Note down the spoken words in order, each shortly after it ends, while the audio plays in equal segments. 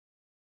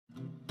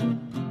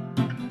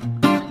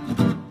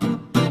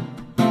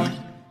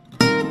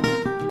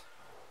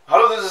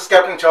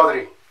Captain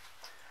Chaudhari.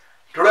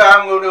 Today I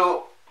am going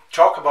to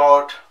talk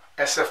about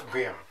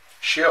SFBM,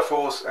 shear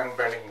force and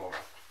bending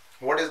moment.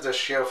 What is the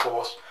shear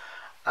force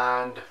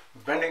and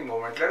bending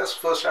moment? Let us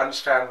first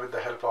understand with the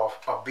help of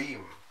a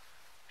beam.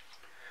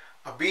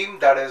 A beam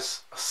that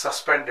is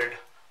suspended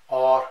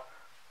or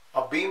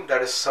a beam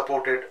that is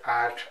supported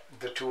at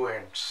the two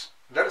ends.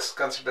 Let us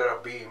consider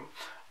a beam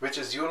which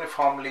is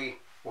uniformly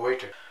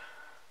weighted.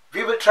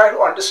 We will try to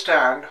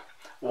understand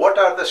what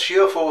are the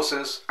shear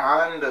forces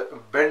and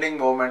bending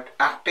moment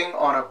acting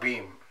on a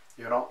beam,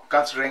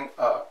 considering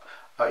a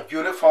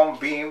uniform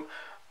beam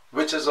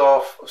which is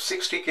of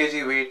 60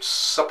 kg weight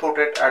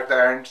supported at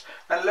the ends,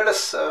 and let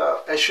us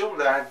assume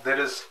that there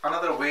is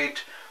another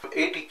weight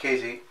 80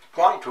 kg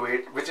point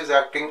weight which is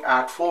acting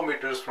at 4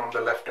 meters from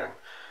the left end.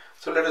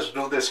 So let us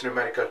do this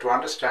numerical to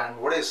understand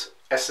what is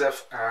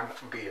SF and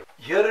BM.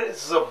 Here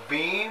is a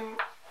beam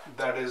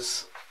that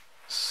is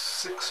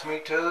 6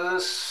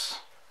 meters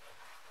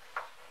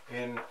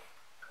in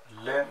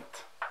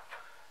length.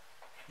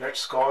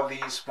 Let's call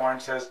these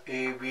points as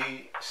A,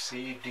 B,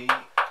 C, D,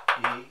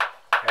 E,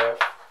 F,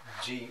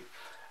 G,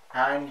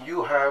 and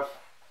you have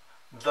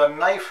the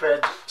knife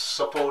edge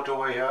support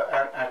over here,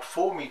 and at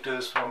 4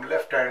 meters from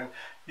left end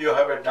you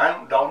have a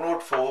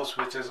downward force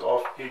which is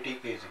of 80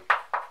 kg.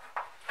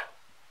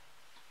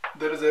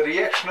 There is a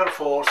reactional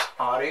force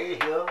RA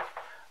here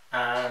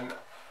and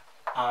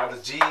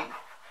RG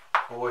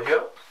over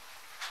here.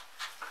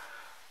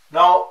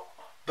 Now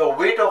the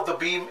weight of the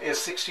beam is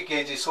 60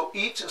 kg, so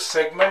each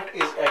segment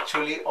is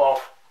actually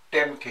of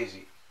 10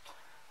 kg.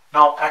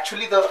 Now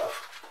actually the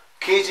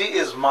kg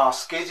is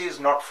mass, kg is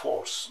not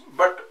force,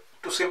 but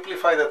to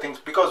simplify the things,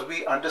 because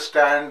we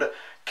understand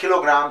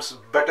kilograms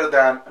better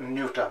than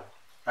Newton,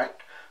 right?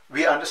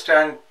 We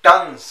understand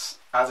tons.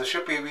 As a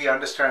shippy, we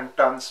understand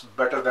tons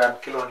better than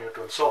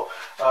kilonewton. So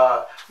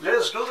let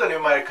us do the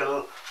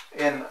numerical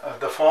in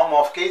the form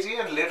of kg,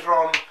 and later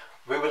on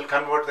we will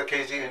convert the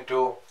kg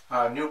into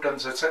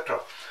newtons,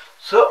 etc.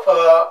 So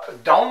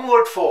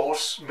downward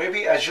force may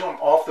be assumed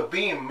of the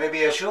beam may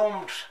be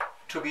assumed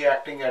to be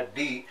acting at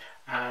D,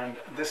 and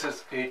this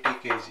is 80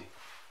 kg.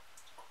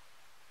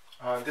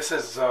 This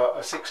is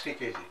 60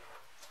 kg,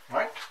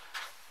 right?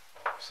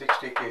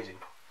 60 kg.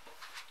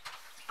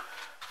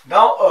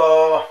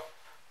 Now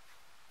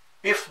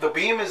if the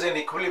beam is in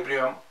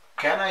equilibrium,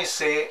 can I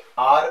say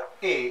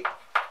RA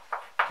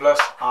plus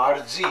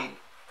RG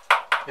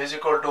is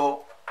equal to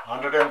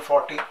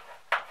 140?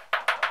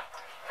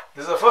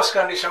 This is the first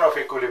condition of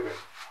equilibrium,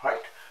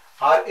 right?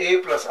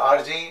 RA plus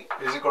RG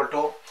is equal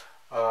to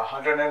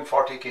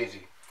 140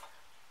 kg.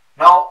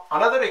 Now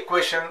another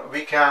equation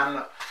we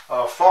can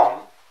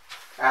form,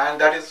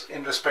 and that is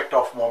in respect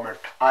of moment.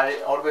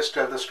 I always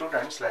tell the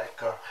students,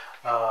 like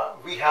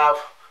we have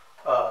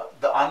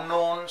the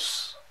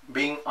unknowns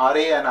being RA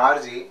and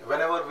RG.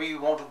 Whenever we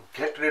want to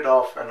get rid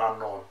of an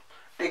unknown,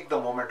 take the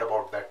moment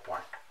about that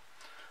point.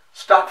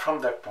 Start from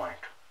that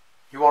point.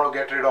 You want to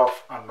get rid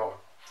of unknown.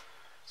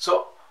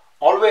 So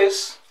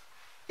always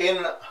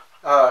in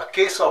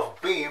case of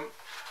beam,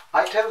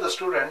 I tell the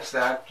students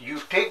that you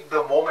take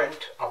the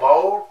moment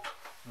about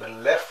the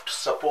left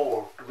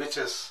support, which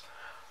is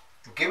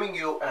giving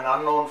you an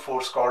unknown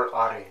force called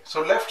RA.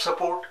 So left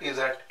support is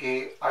at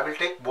A. I will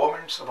take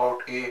moments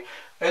about A.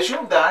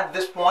 Assume that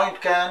this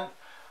point can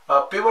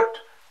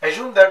pivot.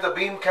 Assume that the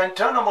beam can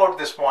turn about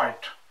this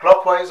point,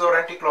 clockwise or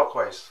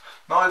anti-clockwise.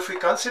 Now if we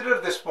consider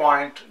this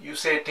point, you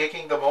say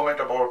taking the moment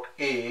about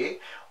A,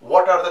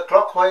 what are the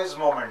clockwise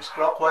moments?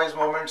 Clockwise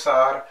moments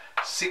are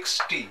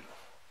 60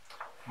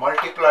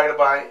 multiplied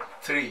by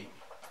 3.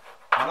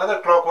 Another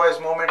clockwise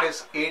moment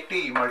is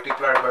 80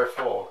 multiplied by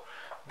 4.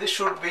 This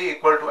should be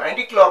equal to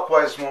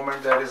anti-clockwise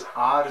moment, that is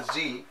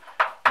RG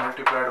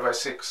multiplied by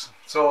 6.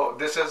 So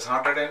this is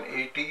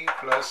 180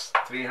 plus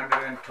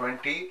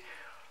 320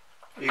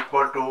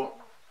 equal to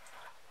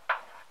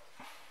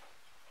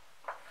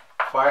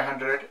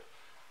 500.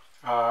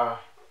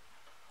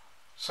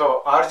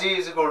 So RG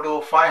is equal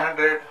to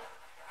 500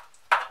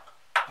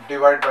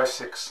 divided by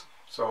 6.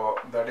 So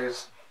that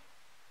is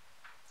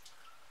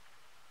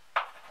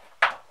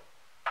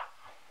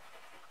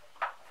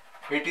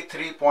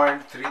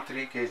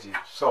 83.33 kg.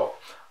 So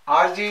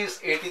RG is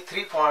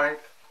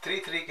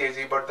 83.33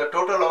 kg, but the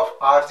total of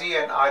RG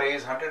and RA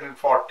is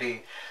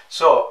 140.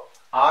 So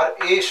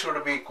RA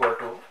should be equal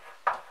to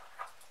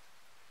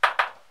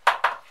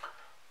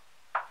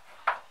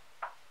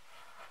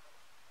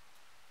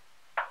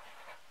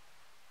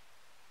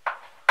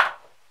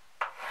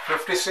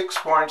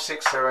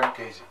 56.67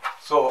 kg.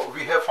 So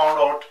we have found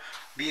out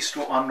these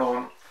two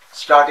unknown,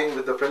 starting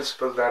with the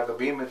principle that the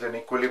beam is in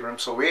equilibrium.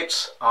 So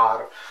weights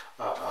are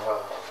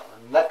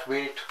net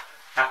weight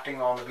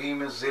acting on the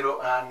beam is 0,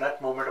 and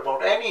net moment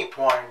about any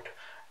point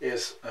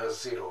is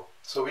 0.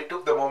 So we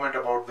took the moment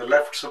about the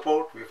left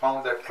support. We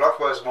found that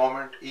clockwise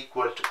moment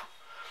equal to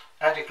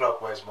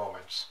anti-clockwise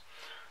moments.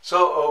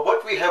 So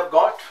what we have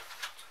got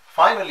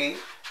finally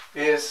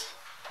is,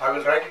 I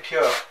will write it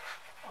here,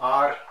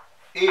 RA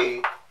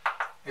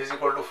is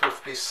equal to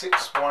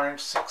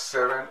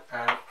 56.67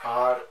 and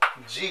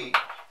Rg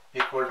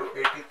equal to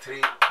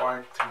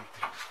 83.33.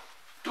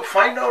 To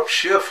find out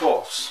shear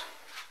force,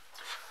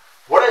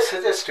 what I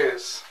suggest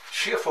is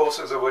shear force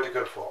is a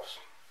vertical force,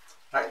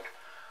 right?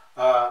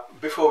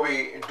 Before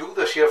we do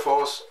the shear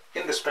force,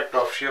 in respect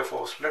of shear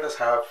force, let us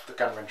have the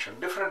convention.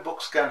 Different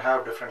books can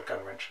have different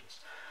conventions.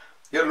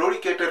 Your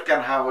lodicator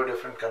can have a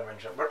different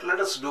convention, but let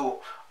us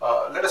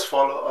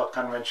follow a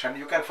convention.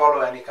 You can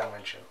follow any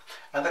convention,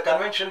 and the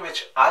convention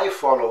which I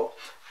follow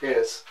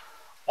is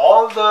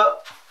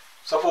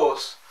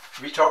suppose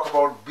we talk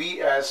about B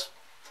as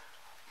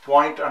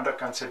point under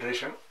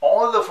consideration.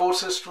 All the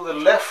forces to the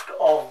left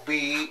of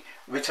B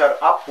which are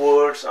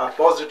upwards are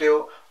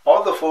positive.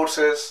 All the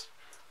forces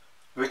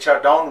which are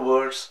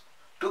downwards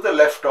to the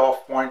left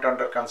of point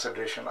under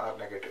consideration are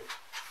negative,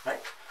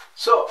 right?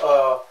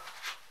 So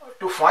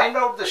to find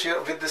out the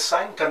shear, with this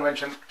sign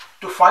convention,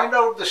 to find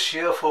out the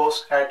shear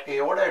force at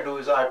A, what I do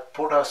is I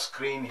put a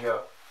screen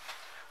here.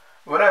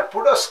 When I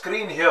put a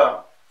screen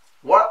here,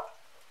 what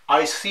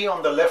I see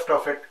on the left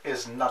of it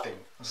is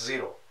nothing,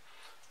 0,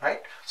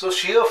 right? So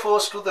shear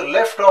force to the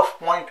left of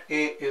point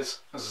A is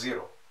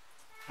 0,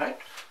 right?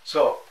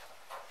 So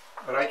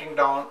writing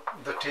down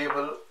the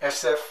table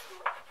SF,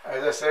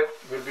 as I said,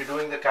 we'll be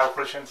doing the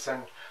calculations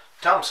in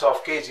terms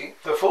of kg.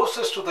 The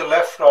forces to the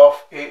left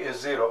of A is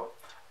 0,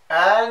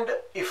 and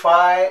if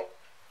I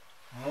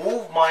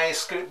move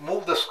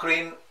the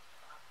screen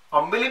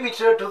a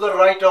millimeter to the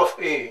right of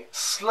A,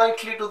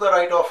 slightly to the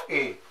right of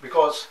A,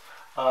 because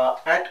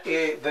at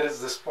A there is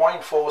this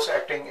point force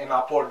acting in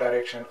upward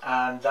direction,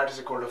 and that is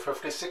equal to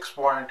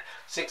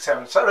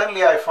 56.67.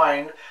 Suddenly I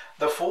find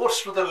the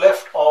force to the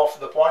left of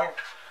the point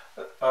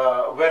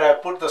where I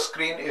put the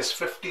screen is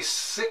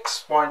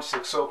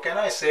 56.6. So can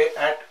I say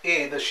at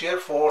A the shear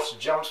force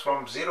jumps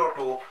from 0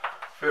 to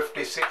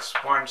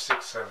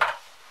 56.67,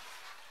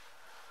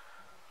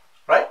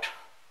 right?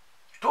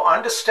 To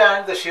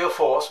understand the shear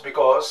force,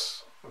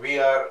 because we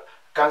are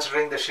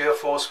considering the shear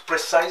force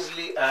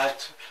precisely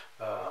at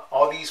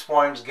all these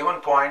points,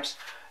 given points,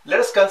 let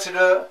us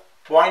consider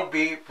point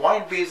B.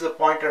 Point B is the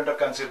point under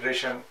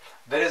consideration.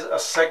 There is a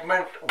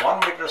segment, 1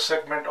 meter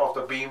segment of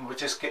the beam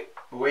which is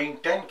weighing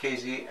 10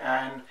 kg,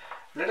 and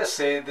let us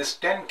say this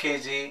 10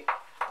 kg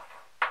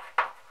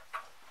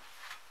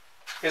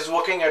is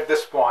working at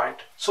this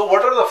point. So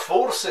what are the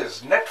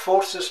forces, net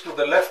forces to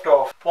the left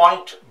of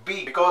point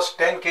B? Because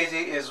 10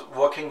 kg is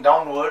working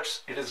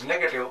downwards, it is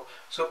negative.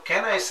 So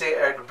can I say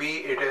at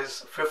B it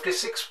is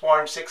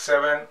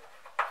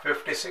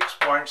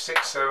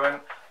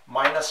 56.67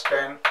 minus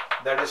 10,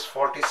 that is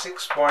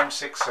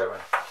 46.67.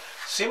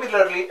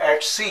 Similarly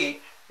at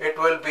C it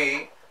will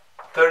be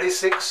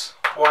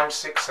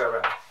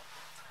 36.67.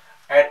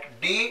 At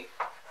D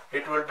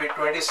it will be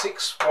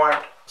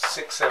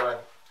 26.67.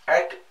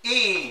 At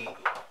E,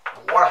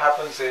 what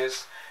happens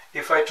is,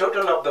 if I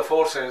total up the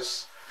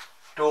forces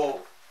to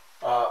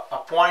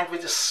a point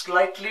which is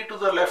slightly to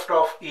the left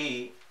of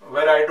E,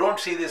 where I don't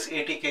see this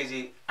 80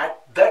 kg,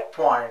 at that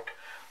point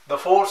the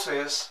force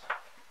is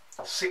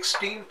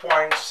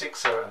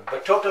 16.67. The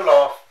total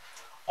of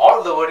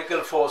all the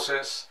vertical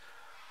forces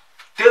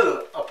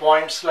till a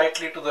point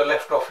slightly to the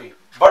left of E.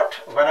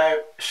 But when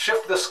I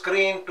shift the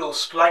screen to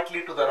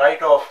slightly to the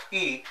right of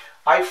E,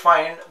 I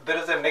find there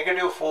is a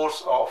negative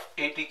force of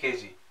 80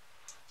 kg,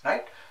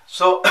 right?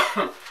 So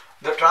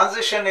the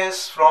transition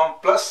is from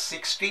plus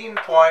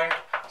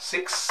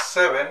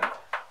 16.67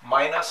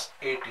 minus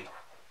 80.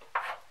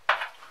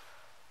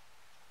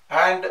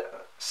 And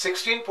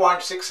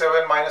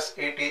 16.67 minus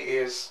 80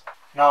 is,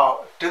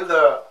 now till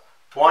the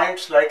point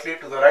slightly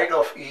to the right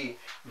of E,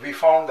 we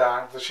found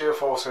that the shear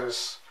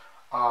forces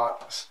are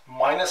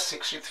minus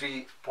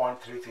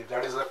 63.33.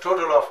 That is the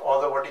total of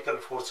all the vertical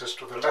forces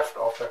to the left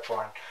of that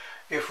point.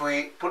 If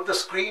we put the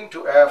screen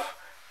to F,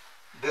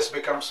 this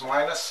becomes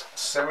minus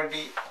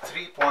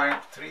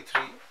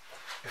 73.33.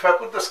 If I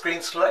put the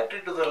screen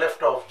slightly to the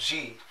left of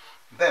G,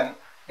 then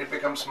it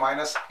becomes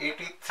minus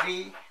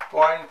 83.33,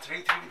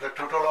 the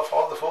total of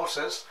all the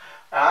forces.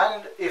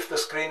 And if the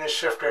screen is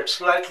shifted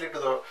slightly to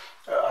the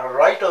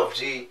right of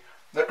G,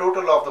 the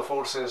total of the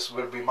forces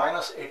will be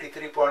minus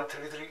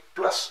 83.33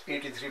 plus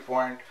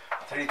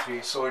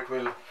 83.33, so it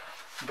will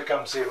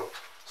become 0.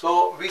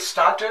 So we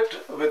started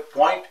with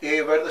point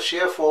A, where the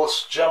shear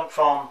force jumped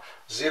from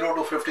 0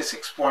 to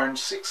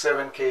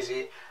 56.67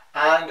 kg,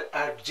 and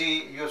at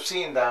G you've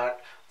seen that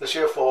the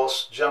shear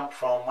force jumped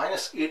from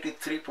minus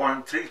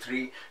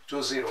 83.33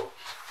 to 0.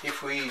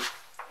 If we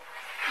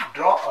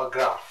draw a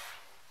graph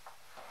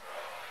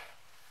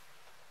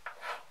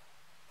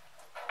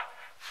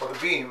for the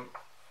beam,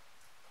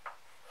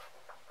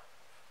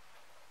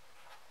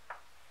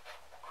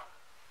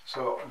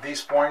 so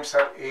these points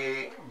are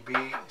A, B,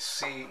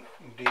 C,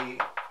 D,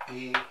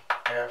 E,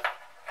 F,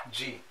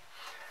 G.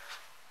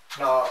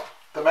 Now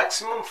the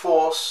maximum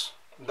force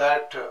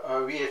that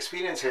we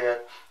experience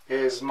here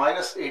is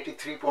minus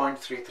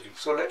 83.33.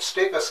 So let's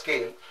take a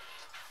scale,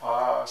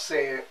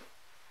 say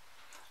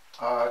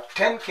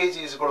 10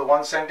 kg is equal to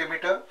 1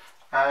 centimeter,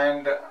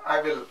 and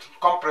I will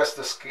compress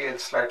the scale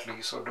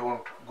slightly, so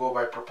don't go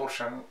by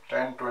proportion.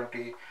 10,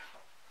 20,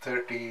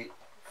 30,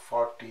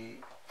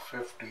 40,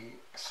 50,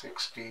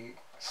 60,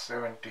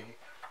 70,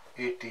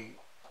 80,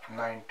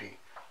 90,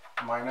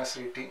 minus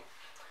 80,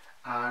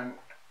 and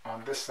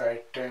on this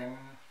side 10,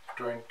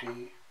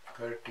 20,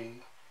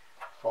 30,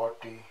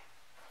 40,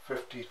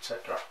 50,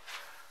 etc.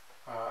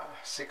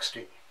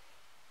 60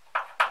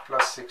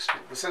 plus 60.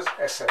 This is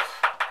SF.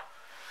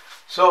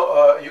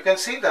 So you can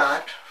see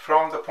that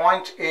from the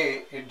point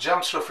A it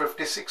jumps to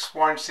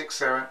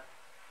 56.67,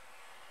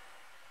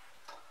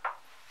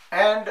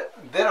 and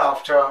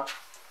thereafter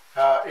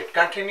it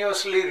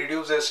continuously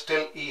reduces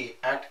till E.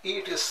 At E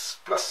it is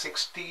plus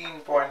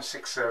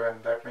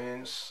 16.67, that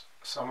means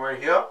somewhere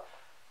here,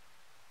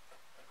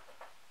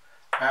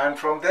 and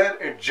from there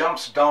it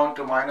jumps down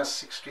to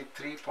minus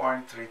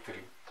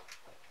 63.33.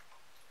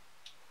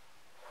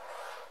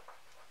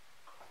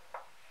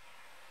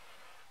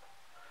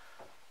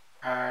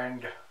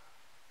 And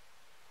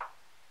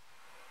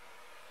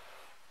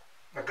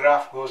the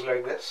graph goes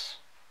like this.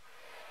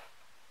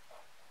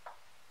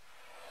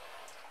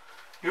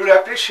 You would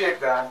appreciate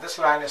that this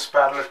line is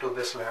parallel to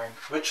this line,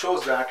 which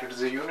shows that it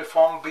is a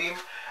uniform beam,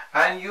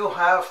 and you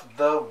have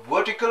the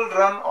vertical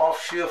run of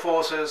shear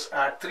forces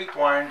at 3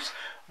 points,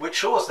 which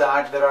shows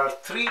that there are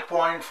 3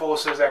 point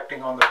forces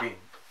acting on the beam,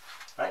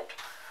 right?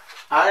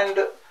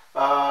 And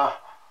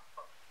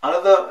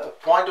another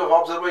point of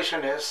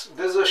observation is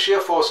this is a shear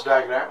force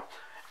diagram.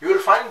 You will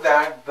find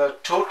that the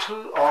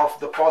total of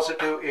the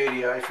positive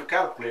area, if you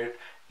calculate,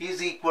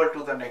 is equal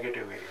to the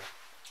negative area,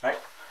 right?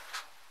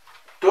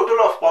 Total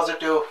of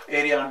positive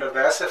area under the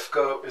SF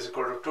curve is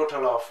equal to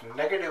total of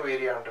negative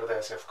area under the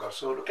SF curve.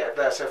 So look at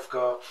the SF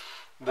curve.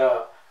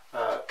 The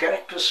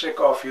characteristic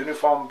of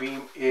uniform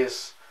beam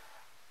is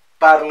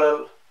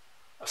parallel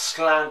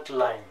slant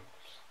lines,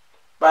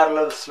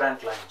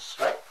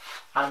 right?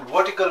 And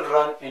vertical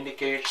run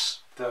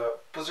indicates the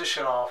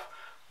position of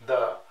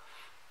the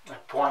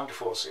point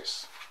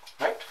forces,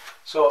 right?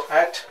 So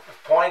at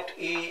point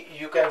E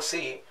you can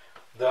see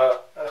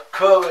the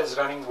curve is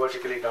running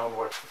vertically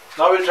downward.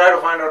 Now we'll try to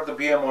find out the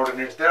BM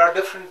ordinates. There are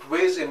different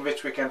ways in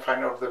which we can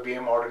find out the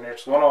BM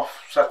ordinates. One of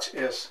such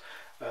is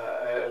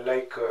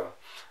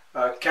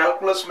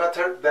calculus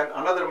method. Then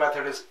another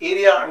method is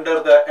area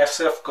under the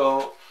SF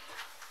curve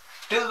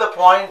till the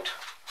point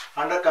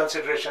under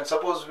consideration.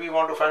 Suppose we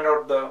want to find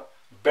out the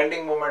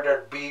bending moment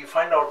at B,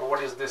 find out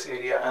what is this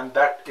area, and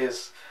that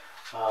is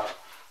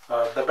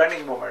the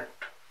bending moment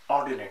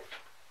ordinate.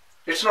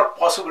 It's not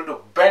possible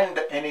to bend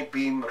any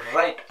beam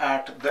right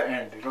at the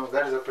end,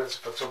 that is the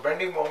principle. So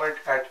bending moment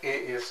at A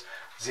is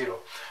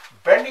 0.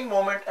 Bending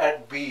moment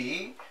at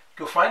B,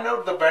 to find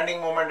out the bending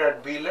moment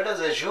at B, let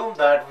us assume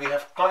that we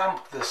have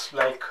clamped this,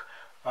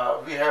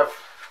 we have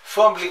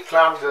firmly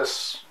clamped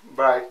this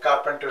by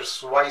carpenter's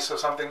vice or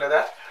something like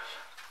that.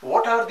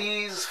 What are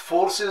these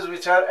forces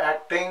which are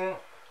acting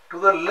to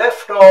the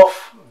left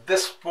of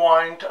this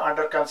point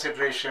under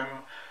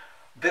consideration?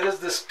 There is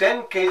this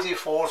 10 kg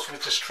force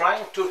which is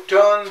trying to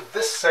turn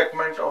this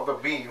segment of the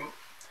beam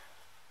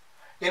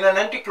in an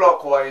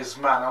anti-clockwise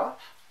manner,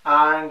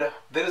 and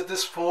there is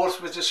this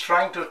force which is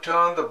trying to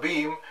turn the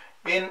beam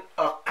in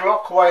a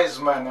clockwise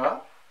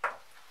manner,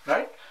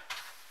 right?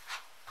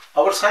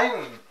 Our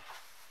sign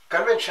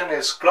convention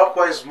is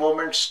clockwise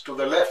moments to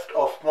the left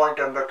of point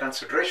under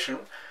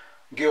consideration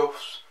give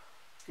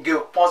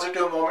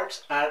positive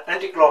moments, and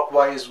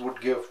anti-clockwise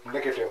would give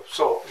negative.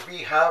 So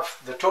we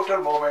have the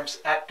total moments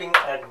acting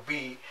at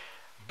B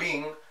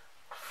being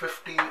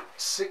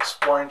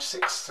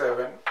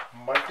 56.67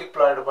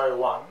 multiplied by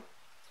 1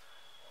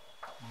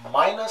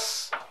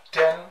 minus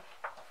 10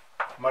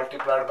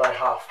 multiplied by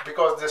half,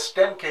 because this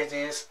 10 kg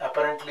is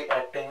apparently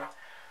acting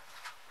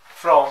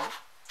from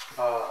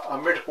a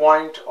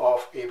midpoint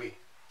of AB,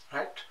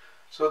 right?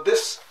 So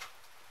this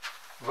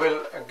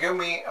will give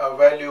me a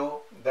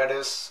value that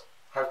is,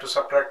 I have to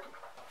subtract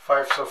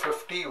 5, so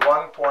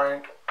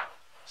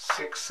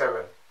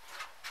 51.67.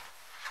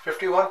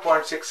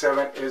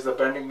 51.67 is the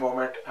bending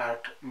moment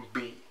at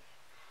B,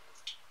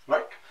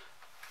 right?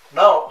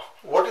 Now,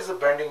 what is the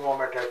bending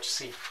moment at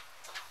C?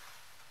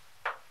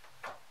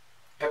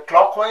 The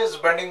clockwise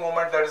bending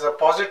moment, that is a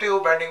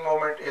positive bending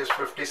moment, is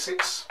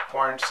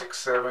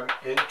 56.67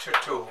 into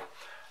 2,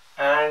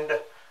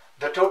 and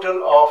the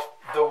total of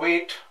the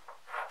weight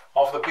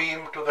of the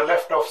beam to the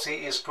left of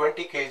C is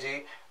 20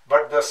 kg,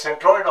 but the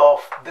centroid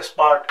of this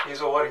part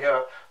is over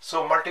here,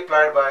 so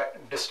multiplied by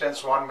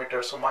distance 1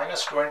 meter, so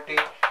minus 20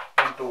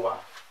 into 1.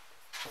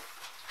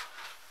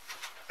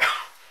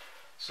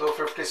 So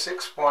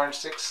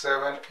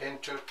 56.67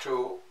 into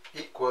 2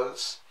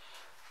 equals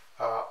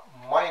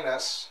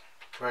minus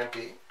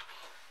 20,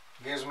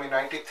 gives me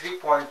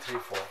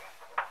 93.34.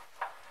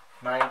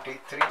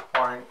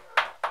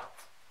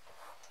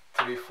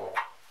 93.34.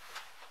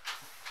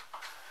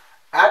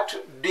 At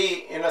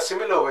D, in a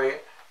similar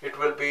way, it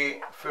will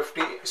be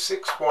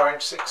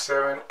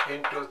 56.67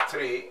 into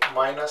 3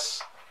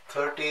 minus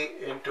 30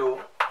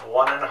 into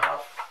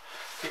 1.5,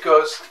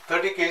 because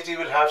 30 kg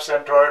will have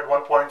centroid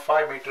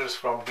 1.5 meters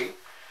from D.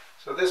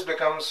 So this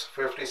becomes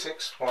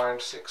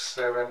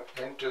 56.67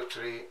 into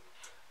 3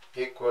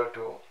 equal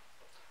to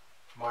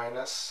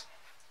minus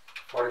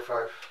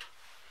 45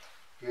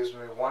 gives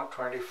me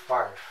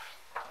 125.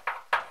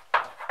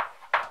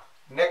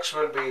 Next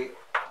will be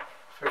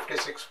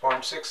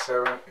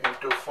 56.67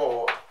 into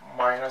 4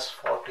 minus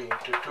 40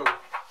 into 2.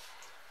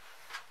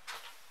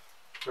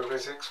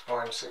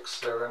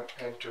 56.67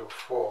 into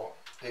 4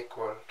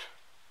 equal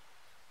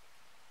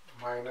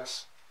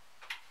minus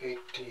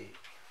 80.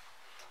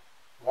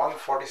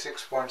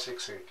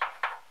 146.68.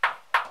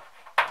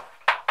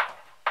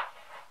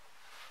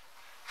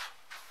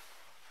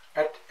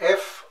 At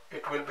F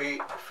it will be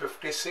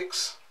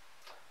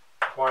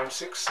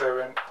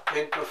 56.67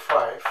 into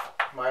 5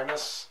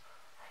 minus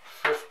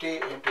 50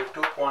 into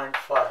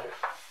 2.5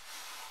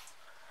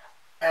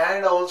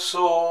 and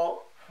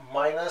also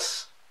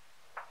minus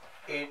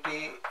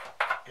 80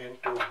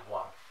 into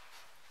 1.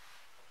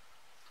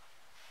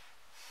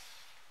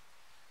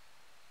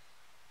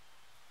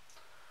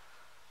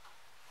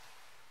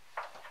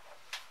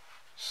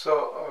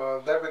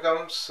 So that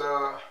becomes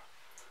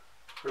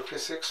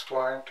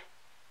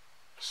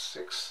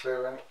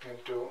 56.67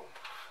 into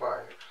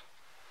 5,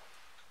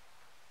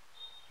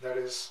 that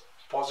is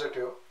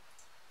positive,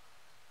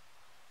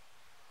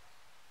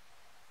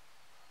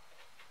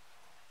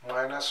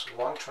 minus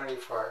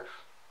 125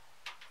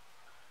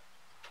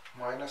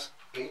 minus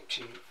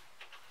 80,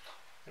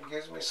 it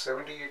gives me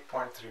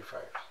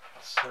 78.35.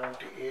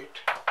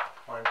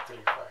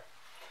 78.35.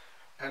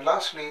 And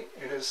lastly,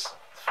 it is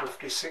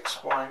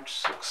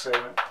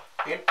 56.67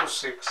 into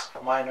 6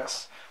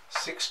 minus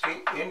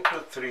 60 into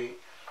 3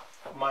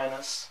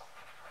 minus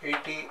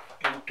 80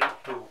 into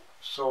 2.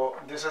 So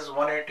this is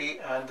 180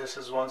 and this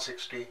is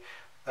 160,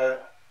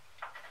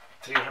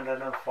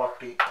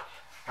 340,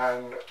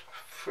 and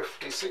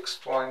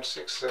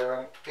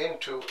 56.67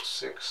 into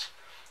 6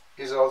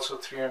 is also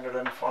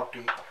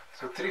 340.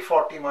 So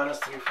 340 minus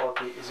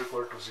 340 is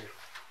equal to 0.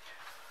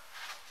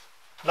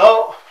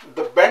 Now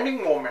the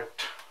bending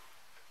moment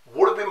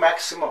would be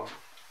maximum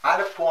at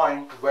a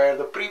point where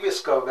the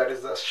previous curve, that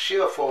is the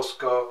shear force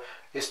curve,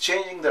 is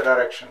changing the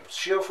direction.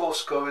 Shear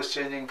force curve is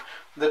changing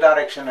the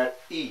direction at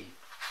E.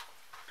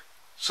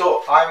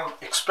 So I'm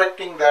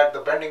expecting that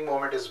the bending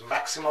moment is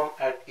maximum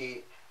at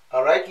E.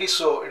 Rightly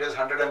so, it is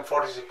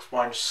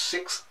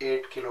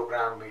 146.68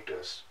 kilogram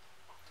meters.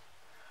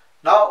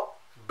 Now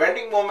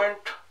bending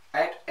moment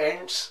at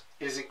ends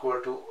is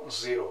equal to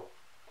 0.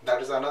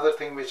 That is another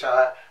thing which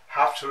I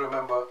have to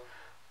remember.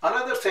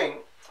 Another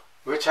thing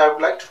which I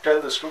would like to tell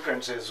the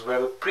students is,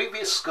 where the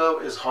previous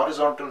curve is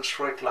horizontal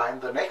straight line,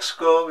 the next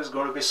curve is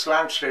going to be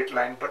slant straight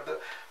line, but the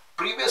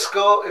previous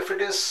curve, if it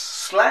is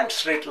slant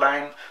straight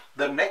line,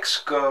 the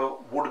next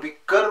curve would be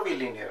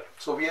curvilinear.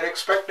 So we are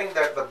expecting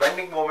that the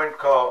bending moment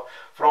curve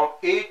from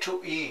A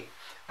to E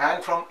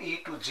and from E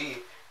to G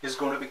is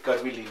going to be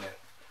curvilinear.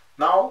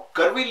 Now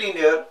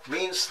curvilinear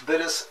means there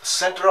is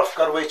center of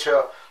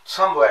curvature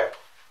somewhere.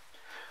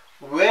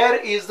 Where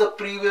is the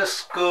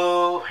previous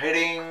curve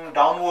heading,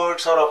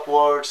 downwards or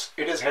upwards?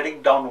 It is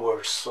heading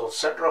downwards. So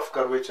center of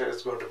curvature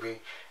is going to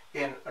be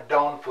in a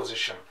down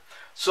position.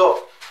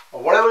 So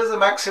whatever is the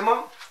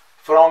maximum,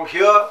 from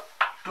here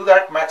to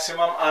that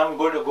maximum I am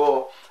going to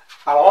go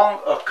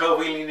along a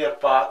curvilinear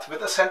path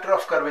with the center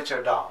of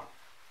curvature down.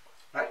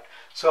 Right?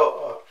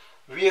 So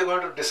we are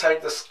going to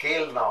decide the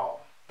scale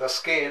now. The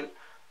scale,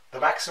 the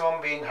maximum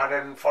being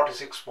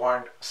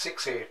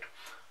 146.68.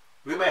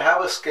 We may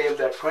have a scale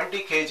that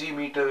 20 kg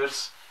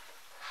meters,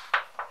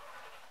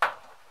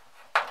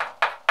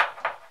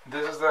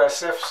 this is the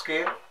SF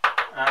scale,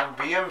 and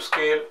BM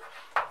scale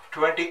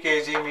 20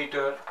 kg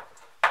meter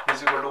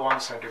is equal to 1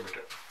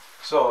 centimeter.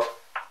 So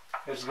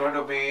it's going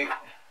to be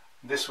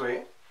this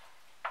way: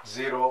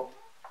 0,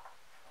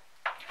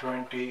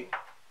 20,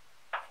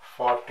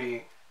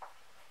 40,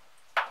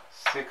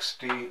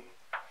 60,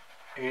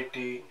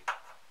 80,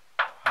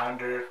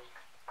 100,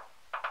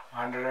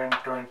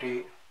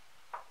 120,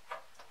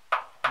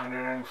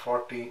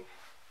 140,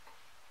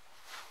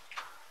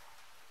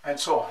 and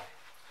so on.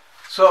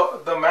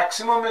 So the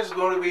maximum is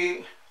going to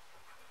be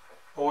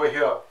over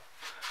here,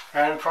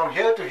 and from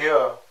here to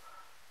here,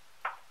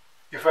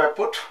 if I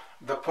put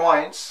the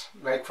points,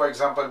 like for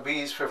example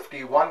B is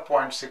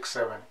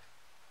 51.67,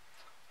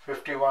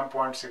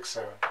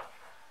 51.67,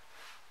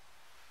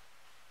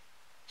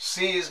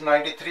 C is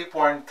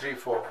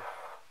 93.34,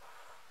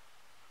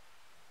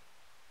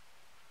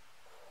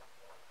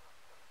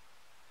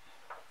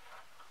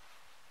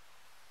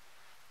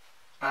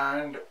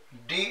 and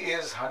D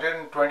is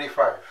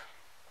 125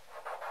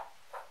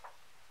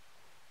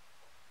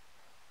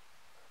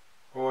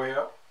 over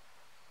here.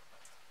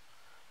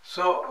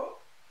 So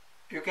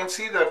you can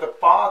see that the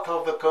path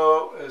of the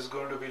curve is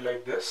going to be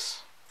like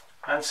this,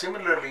 and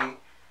similarly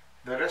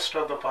the rest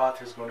of the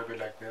path is going to be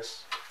like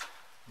this.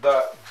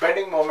 The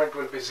bending moment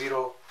will be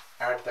 0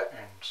 at the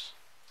ends.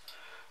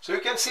 So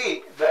you can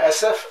see the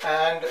SF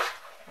and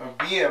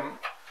BM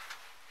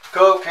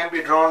curve can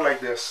be drawn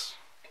like this.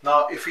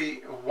 Now if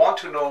we want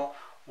to know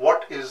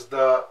what is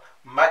the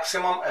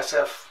maximum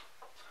SF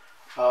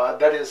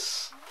that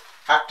is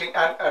acting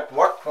and at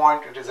what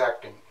point it is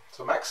acting,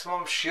 so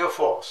maximum shear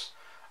force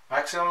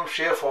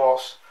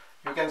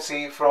you can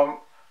see from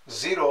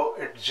 0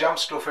 it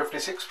jumps to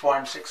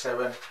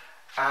 56.67,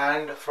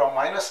 and from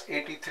minus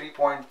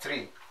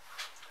 83.3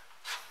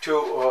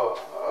 to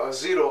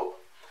 0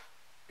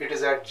 it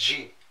is at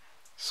G.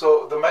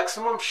 So the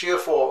maximum shear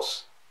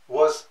force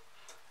was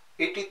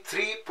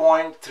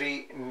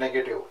 83.3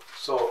 negative.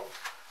 So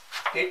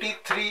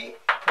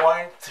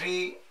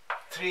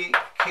 83.33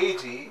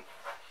 kg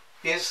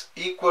is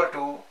equal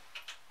to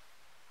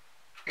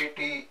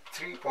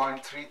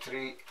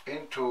 83.33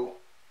 into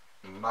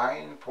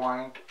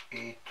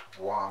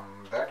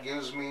 9.81. That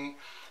gives me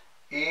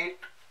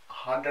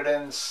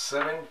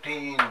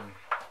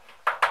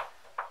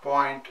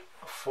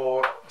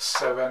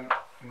 817.47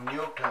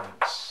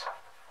 newtons.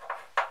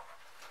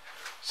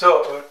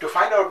 So to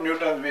find out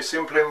newtons, we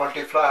simply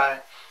multiply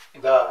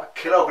the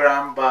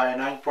kilogram by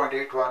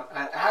 9.81,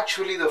 and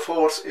actually the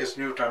force is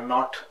newton,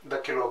 not the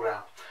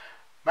kilogram.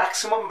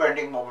 Maximum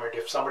bending moment,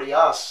 if somebody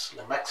asks,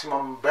 the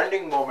maximum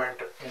bending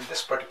moment in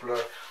this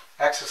particular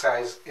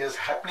exercise is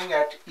happening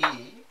at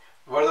E,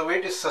 where the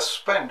weight is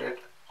suspended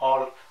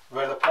or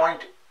where the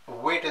point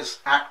weight is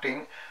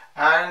acting,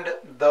 and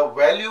the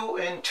value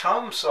in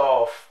terms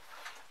of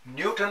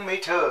Newton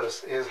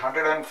meters is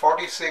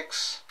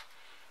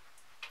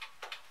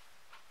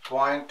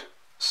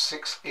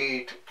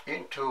 146.68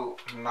 into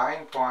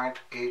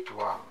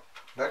 9.81.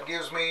 That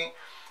gives me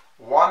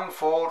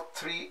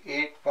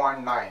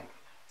 1438.9.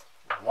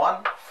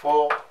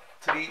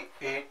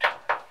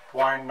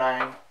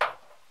 1438.9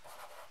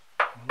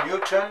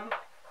 Newton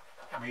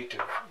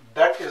meter.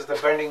 That is the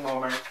bending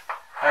moment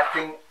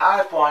acting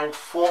at a point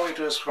 4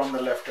 meters from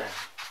the left end.